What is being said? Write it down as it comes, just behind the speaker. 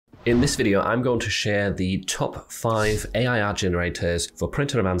In this video, I'm going to share the top 5 AI art generators for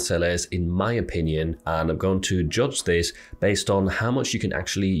print-on-demand sellers in my opinion, and I'm going to judge this based on how much you can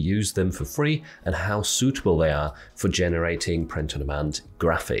actually use them for free and how suitable they are for generating print-on-demand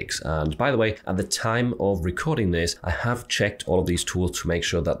graphics. And by the way, at the time of recording this, I have checked all of these tools to make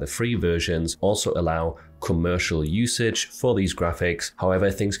sure that the free versions also allow commercial usage for these graphics.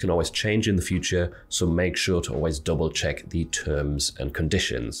 However, things can always change in the future, so make sure to always double check the terms and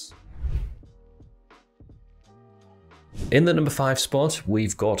conditions. In the number 5 spot,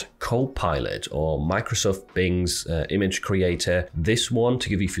 we've got Copilot, or Microsoft Bing's image creator. This one, to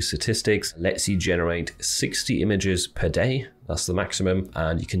give you a few statistics, lets you generate 60 images per day. That's the maximum,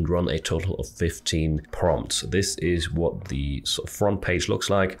 and you can run a total of 15 prompts. This is what the sort of front page looks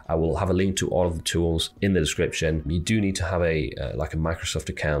like. I will have a link to all of the tools in the description. You do need to have a Microsoft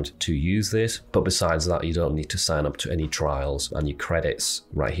account to use this, but besides that, you don't need to sign up to any trials, and your credits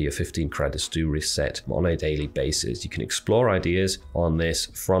right here, 15 credits, do reset on a daily basis. You can explore ideas on this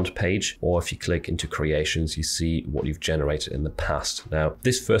front page, or if you click into creations, you see what you've generated in the past. Now,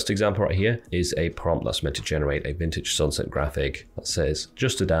 this first example right here is a prompt that's meant to generate a vintage sunset graphic that says,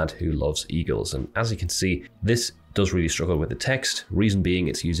 "Just a dad who loves eagles." And as you can see, this does really struggle with the text. Reason being,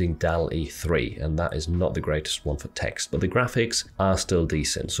 it's using DALL-E 3, and that is not the greatest one for text, but the graphics are still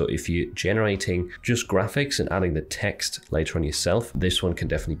decent. So if you're generating just graphics and adding the text later on yourself, this one can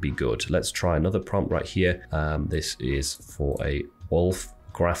definitely be good. Let's try another prompt right here. This is for a wolf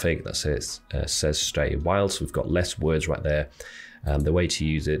graphic that says stay wild. So we've got less words right there. The way to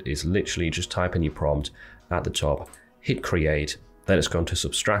use it is literally just type in your prompt at the top, hit create, then it's going to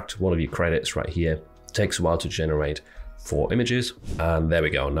subtract one of your credits right here. It takes a while to generate 4 images, and there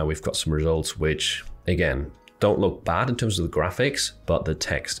we go. Now we've got some results which, again, don't look bad in terms of the graphics, but the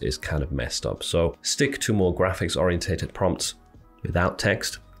text is kind of messed up. So stick to more graphics orientated prompts without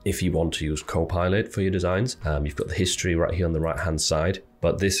text if you want to use Copilot for your designs. You've got the history right here on the right hand side,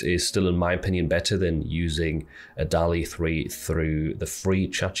 but this is still, in my opinion, better than using a DALL-E 3 through the free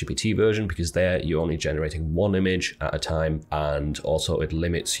ChatGPT version, because there you're only generating 1 image at a time, and also it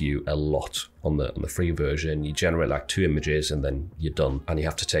limits you a lot on the free version. You generate like 2 images and then you're done, and you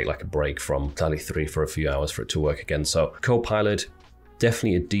have to take like a break from DALL-E 3 for a few hours for it to work again. So Copilot,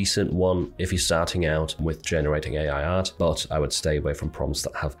 definitely a decent one if you're starting out with generating AI art, but I would stay away from prompts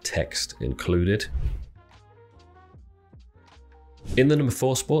that have text included. In the number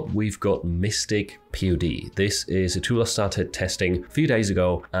 4 spot, we've got Mystic POD. This is a tool I started testing a few days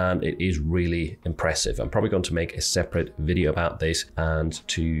ago, and it is really impressive. I'm probably going to make a separate video about this, and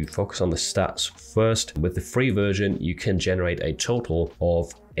to focus on the stats first, with the free version, you can generate a total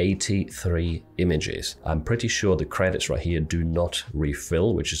of 83 images. I'm pretty sure the credits right here do not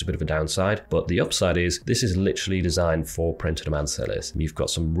refill, which is a bit of a downside, but the upside is this is literally designed for print-on-demand sellers. You've got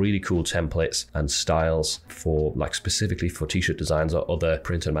some really cool templates and styles for, like, specifically for t-shirt designs or other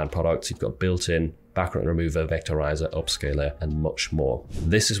print-on-demand products. You've got built-in background remover, vectorizer, upscaler, and much more.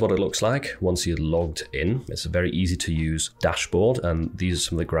 This is what it looks like once you're logged in. It's a very easy to use dashboard, and these are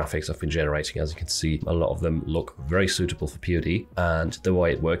some of the graphics I've been generating. As you can see, a lot of them look very suitable for POD, and the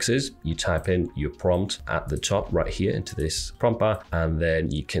way it works is you type in your prompt at the top right here into this prompt bar, and then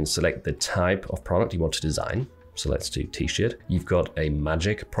you can select the type of product you want to design. So let's do t-shirt. You've got a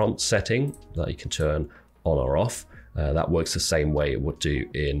magic prompt setting that you can turn on or off. That works the same way it would do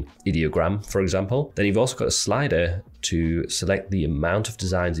in ideogram, for example. Then you've also got a slider to select the amount of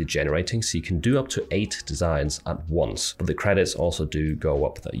designs you're generating, so you can do up to 8 designs at once, but the credits also do go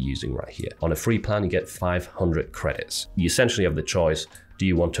up that you're using right here. On a free plan, you get 500 credits. You essentially have the choice. Do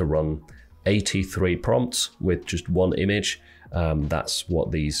you want to run 83 prompts with just 1 image? That's what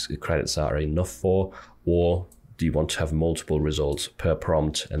these credits are enough for. Or do you want to have multiple results per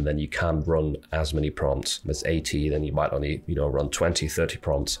prompt, and then you can run as many prompts as 80, then you might only, run 20, 30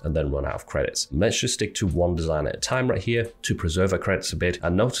 prompts and then run out of credits. Let's just stick to 1 design at a time right here to preserve our credits a bit.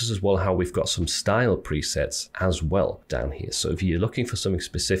 And notice as well how we've got some style presets as well down here. So if you're looking for something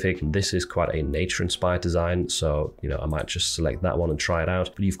specific, this is quite a nature inspired design. So, I might just select that one and try it out.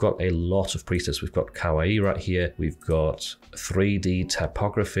 But you've got a lot of presets. We've got kawaii right here. We've got 3D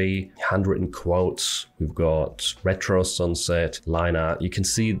typography, handwritten quotes. We've got retro sunset, line art. You can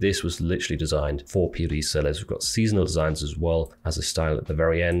see this was literally designed for POD sellers. We've got seasonal designs as well as a style at the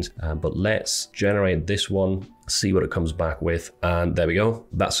very end. But let's generate this one, see what it comes back with. And there we go.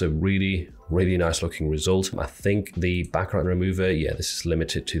 That's a really nice looking result. I think the background remover, yeah, this is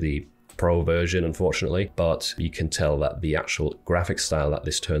limited to the Pro version, unfortunately, but you can tell that the actual graphic style that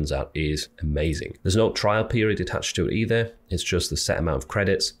this turns out is amazing. There's no trial period attached to it either. It's just the set amount of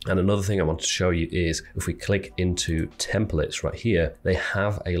credits. And another thing I want to show you is if we click into templates right here, they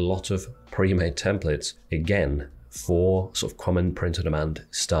have a lot of pre-made templates, again, for sort of common print-on-demand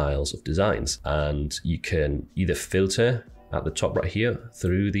styles of designs. And you can either filter at the top right here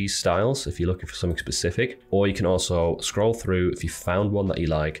through these styles if you're looking for something specific, or you can also scroll through. If you found one that you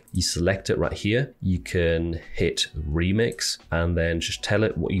like, you select it right here. You can hit remix and then just tell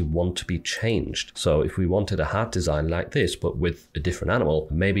it what you want to be changed. So if we wanted a heart design like this but with a different animal,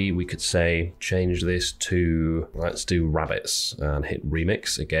 maybe we could say change this to, let's do rabbits, and hit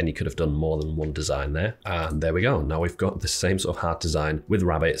remix. Again, you could have done more than one design there, and there we go. Now we've got the same sort of heart design with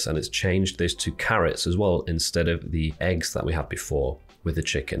rabbits, and it's changed this to carrots as well instead of the eggs that we had before with the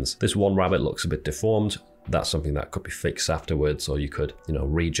chickens. This one rabbit looks a bit deformed. That's something that could be fixed afterwards, or you could,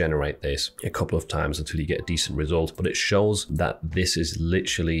 regenerate this a couple of times until you get a decent result. But it shows that this is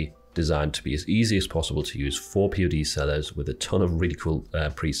literally designed to be as easy as possible to use for POD sellers with a ton of really cool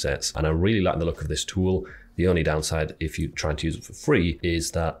presets. And I really like the look of this tool. The only downside, if you're trying to use it for free, is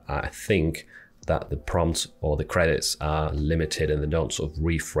that I think that the prompts or the credits are limited and they don't sort of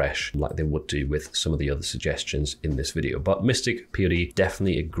refresh like they would do with some of the other suggestions in this video. But Mystic POD,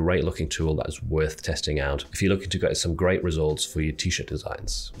 definitely a great looking tool that is worth testing out if you're looking to get some great results for your t-shirt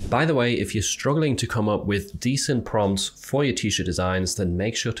designs. By the way, if you're struggling to come up with decent prompts for your t-shirt designs, then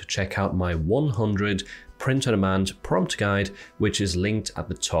make sure to check out my 100 print-on-demand prompt guide, which is linked at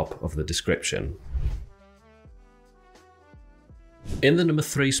the top of the description. In the number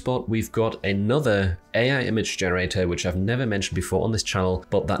 3 spot, we've got another AI image generator, which I've never mentioned before on this channel,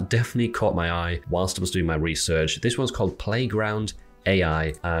 but that definitely caught my eye whilst I was doing my research. This one's called Playground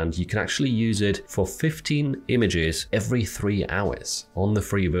AI, and you can actually use it for 15 images every 3 hours on the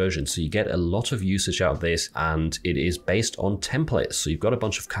free version. So you get a lot of usage out of this, and it is based on templates. So you've got a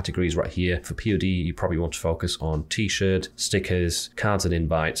bunch of categories right here. For POD, you probably want to focus on t-shirt, stickers, cards and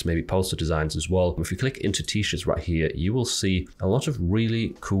invites, maybe poster designs as well. If you click into t-shirts right here, you will see a lot of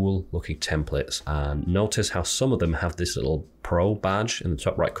really cool looking templates, and notice how some of them have this little Pro badge in the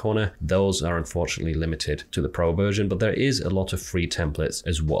top right corner. Those are unfortunately limited to the Pro version, but there is a lot of free templates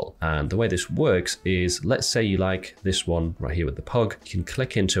as well. And the way this works is, let's say you like this one right here with the pug, you can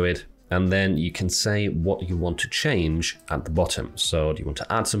click into it and then you can say what you want to change at the bottom. So do you want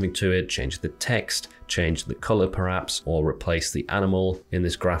to add something to it, change the text, change the color perhaps, or replace the animal in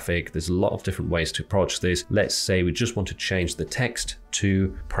this graphic? There's a lot of different ways to approach this. Let's say we just want to change the text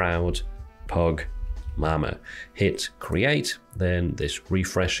to proud pug mama. Hit create, then this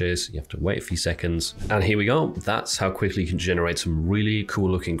refreshes. You have to wait a few seconds, and here we go. That's how quickly you can generate some really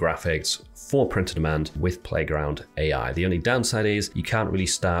cool looking graphics for print on demand with Playground AI. The only downside is you can't really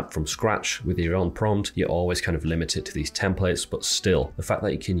start from scratch with your own prompt. You're always kind of limited to these templates, but still, the fact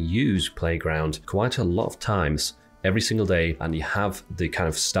that you can use Playground quite a lot of times every single day, and you have the kind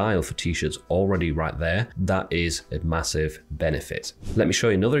of style for t-shirts already right there, that is a massive benefit. Let me show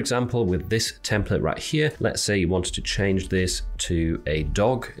you another example with this template right here. Let's say you wanted to change this to a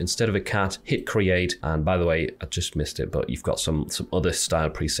dog instead of a cat. Hit create, and by the way, I just missed it, but you've got some other style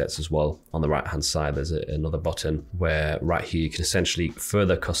presets as well. On the right hand side, there's another button where right here you can essentially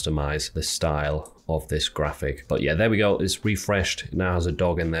further customize the style of this graphic. But yeah, there we go. It's refreshed. It now has a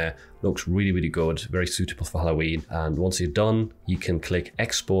dog in there. Looks really, really good. Very suitable for Halloween. And once you're done, you can click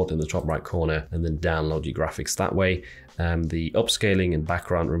export in the top right corner and then download your graphics that way. The upscaling and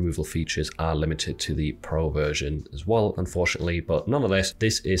background removal features are limited to the Pro version as well, unfortunately, but nonetheless,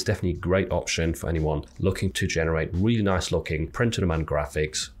 this is definitely a great option for anyone looking to generate really nice looking print-on-demand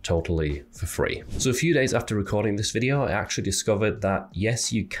graphics totally for free. So a few days after recording this video, I actually discovered that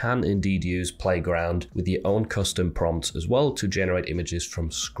yes, you can indeed use Playground with your own custom prompts as well to generate images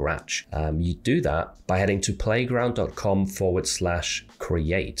from scratch. You do that by heading to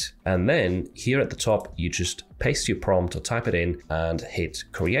playground.com/create. And then here at the top, you just paste your prompt or type it in and hit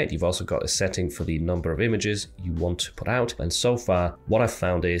create. You've also got a setting for the number of images you want to put out. And so far, what I've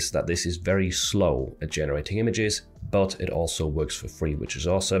found is that this is very slow at generating images, but it also works for free, which is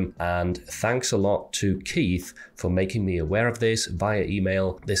awesome. And thanks a lot to Keith for making me aware of this via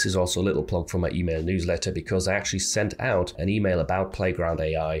email. This is also a little plug for my email newsletter, because I actually sent out an email about Playground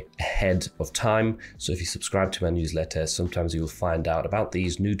AI ahead of time. So if you subscribe to my newsletter, sometimes you'll find out about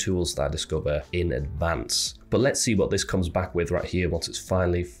these new tools that I discover in advance. But let's see what this comes back with right here once it's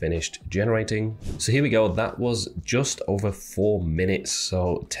finally finished generating. So here we go. That was just over 4 minutes,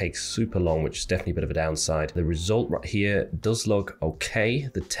 so it takes super long, which is definitely a bit of a downside. The result right here does look okay.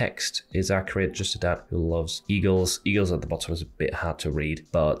 The text is accurate. Just a dad who loves eagles. Eagles at the bottom is a bit hard to read,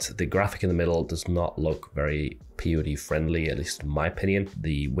 but the graphic in the middle does not look very POD friendly, at least in my opinion.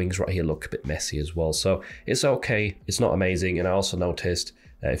 The wings right here look a bit messy as well, so it's okay. It's not amazing. And I also noticed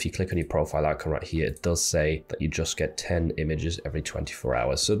if you click on your profile icon right here, it does say that you just get 10 images every 24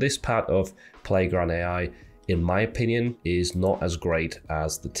 hours. So this part of Playground AI, in my opinion, is not as great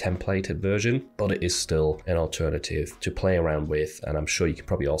as the templated version, but it is still an alternative to play around with. And I'm sure you can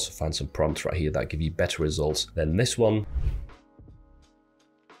probably also find some prompts right here that give you better results than this one.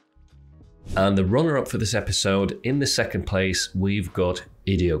 And the runner-up for this episode, in the second place, we've got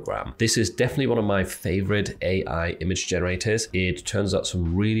Ideogram. This is definitely one of my favorite AI image generators. It turns out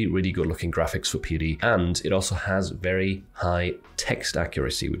some really, really good looking graphics for POD, and it also has very high text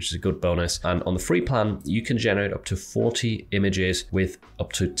accuracy, which is a good bonus. And on the free plan, you can generate up to 40 images with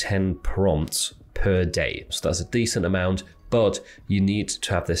up to 10 prompts per day. So that's a decent amount, but you need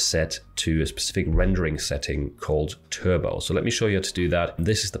to have this set to a specific rendering setting called Turbo. So let me show you how to do that.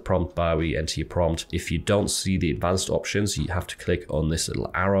 This is the prompt bar where you enter your prompt. If you don't see the advanced options, you have to click on this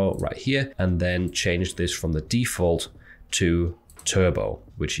little arrow right here and then change this from the default to Turbo,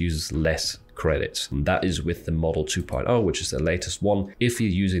 which uses less credits. And that is with the model 2.0, which is the latest one. If you're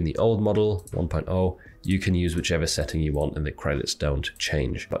using the old model 1.0, you can use whichever setting you want and the credits don't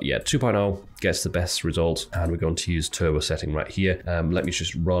change. But yeah, 2.0 gets the best results, and we're going to use turbo setting right here. Let me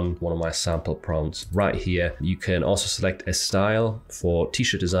just run one of my sample prompts right here. You can also select a style for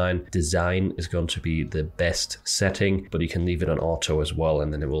t-shirt design. Design is going to be the best setting, but you can leave it on auto as well,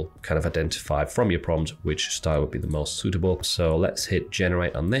 and then it will kind of identify from your prompt which style would be the most suitable. So let's hit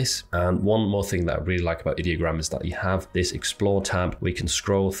generate on this. And one more thing that I really like about Ideogram is that you have this explore tab where you can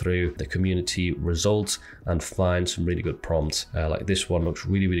scroll through the community results and find some really good prompts. Like this one looks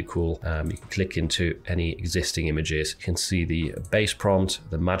really, really cool. You can click into any existing images. You can see the base prompt,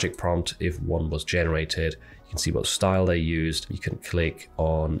 the magic prompt if one was generated. You can see what style they used. You can click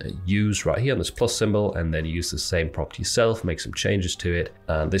on use right here on this plus symbol and then use the same prompt yourself, make some changes to it.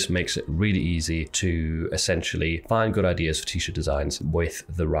 And this makes it really easy to essentially find good ideas for t-shirt designs with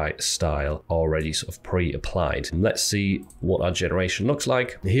the right style already sort of pre-applied. Let's see what our generation looks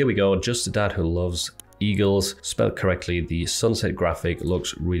like. Here we go, just a dad who loves eagles, spelled correctly. The sunset graphic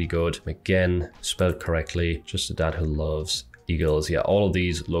looks really good. Again, spelled correctly, just a dad who loves eagles. Yeah, all of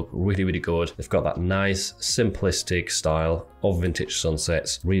these look really, really good. They've got that nice simplistic style of vintage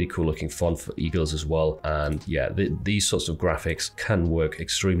sunsets, really cool looking font for eagles as well. And yeah, these sorts of graphics can work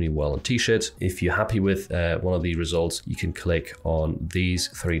extremely well on t-shirts. If you're happy with one of the results, you can click on these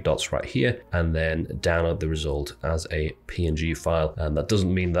three dots right here and then download the result as a PNG file. And that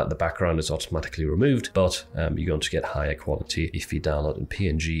doesn't mean that the background is automatically removed, but you're going to get higher quality if you download in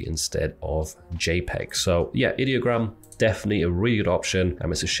PNG instead of JPEG. So yeah, Ideogram, definitely a really good option.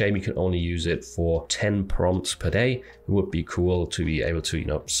 It's a shame you can only use it for 10 prompts per day. It would be cool to be able to, you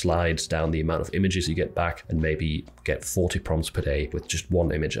know, slide down the amount of images you get back and maybe get 40 prompts per day with just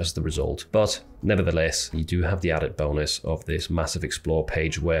one image as the result. But nevertheless, you do have the added bonus of this massive explore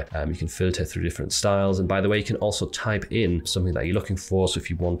page where you can filter through different styles. And by the way, you can also type in something that you're looking for. So if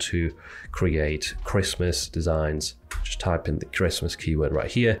you want to create Christmas designs, just type in the Christmas keyword right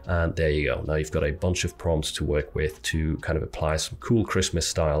here, and there you go. Now you've got a bunch of prompts to work with to kind of apply some cool Christmas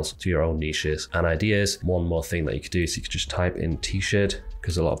styles to your own niches and ideas. One more thing that you could do is you could just type in t-shirt,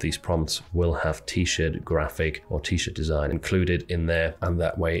 because a lot of these prompts will have t-shirt graphic or t-shirt design included in there. And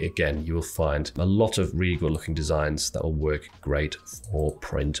that way, again, you will find a lot of really good looking designs that will work great for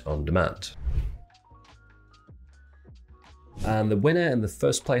print on demand. And the winner in the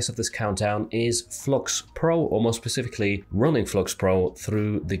first place of this countdown is Flux Pro, or more specifically, running Flux Pro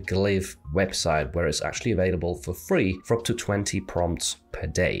through the Glyph website, where it's actually available for free for up to 20 prompts per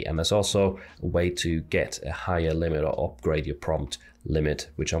day. And there's also a way to get a higher limit or upgrade your prompt limit,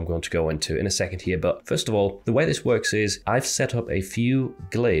 which I'm going to go into in a second here. But first of all, the way this works is I've set up a few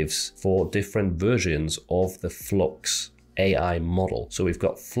glyphs for different versions of the Flux AI model. So we've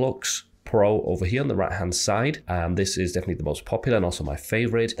got Flux Pro over here on the right hand side. This is definitely the most popular and also my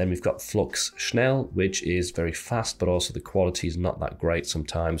favorite. Then we've got Flux Schnell, which is very fast, but also the quality is not that great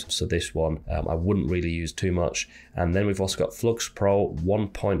sometimes. So this one I wouldn't really use too much. And then we've also got Flux Pro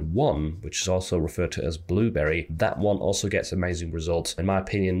 1.1, which is also referred to as Blueberry. That one also gets amazing results. In my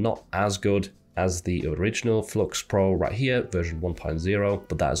opinion, not as good as the original Flux Pro right here, version 1.0,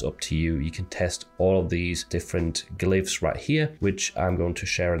 but that is up to you. You can test all of these different glyphs right here, which I'm going to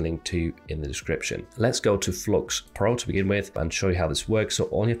share a link to in the description. Let's go to Flux Pro to begin with and show you how this works. So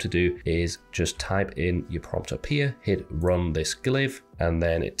all you have to do is just type in your prompt up here, hit run this glyph, and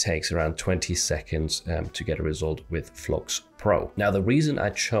then it takes around 20 seconds to get a result with Flux Pro. Now, the reason I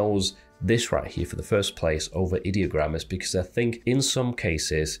chose this right here for the first place over Ideogram is because I think in some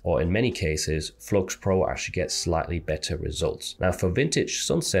cases, or in many cases, Flux Pro actually gets slightly better results. Now, for vintage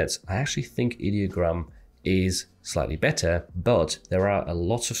sunsets, I actually think Ideogram is slightly better, but there are a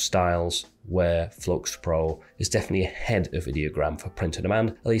lot of styles where Flux Pro is definitely ahead of Ideogram for print on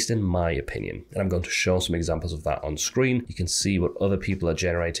demand, at least in my opinion. And I'm going to show some examples of that on screen. You can see what other people are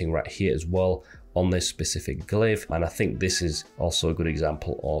generating right here as well on this specific glyph. And I think this is also a good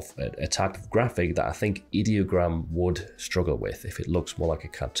example of a type of graphic that I think Ideogram would struggle with if it looks more like a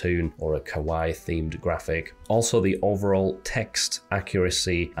cartoon or a kawaii themed graphic. Also, the overall text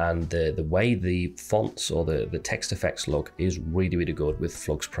accuracy and the way the fonts or the text effects look is really, really good with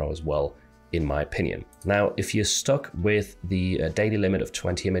Flux Pro as well, in my opinion. Now, if you're stuck with the daily limit of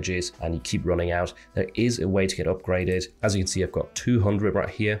 20 images and you keep running out, there is a way to get upgraded. As you can see, I've got 200 right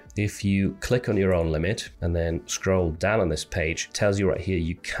here. If you click on your own limit and then scroll down on this page, it tells you right here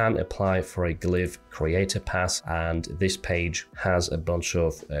you can apply for a Glyph Creator Pass, and this page has a bunch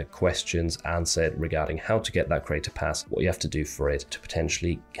of questions answered regarding how to get that Creator Pass, what you have to do for it to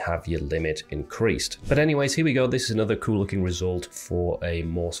potentially have your limit increased. But anyways, here we go. This is another cool looking result for a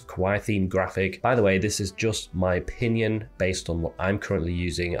more kawaii themed graphic. By the way, this is just my opinion based on what I'm currently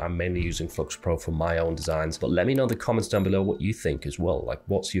using. I'm mainly using Flux Pro for my own designs, but let me know in the comments down below what you think as well. Like,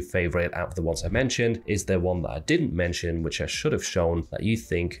 what's your favorite out of the ones I mentioned? Is there one that I didn't mention, which I should have shown, that you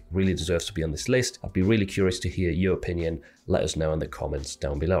think really deserves to be on this list? I'd be really curious to hear your opinion. Let us know in the comments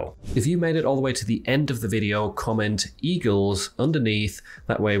down below. If you made it all the way to the end of the video, comment Eagles underneath.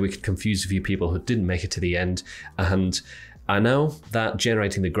 That way we could confuse a few people who didn't make it to the end. And I know that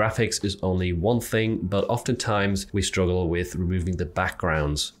generating the graphics is only one thing, but oftentimes we struggle with removing the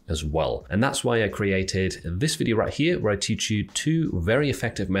backgrounds as well. And that's why I created this video right here, where I teach you two very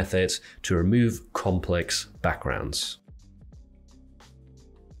effective methods to remove complex backgrounds.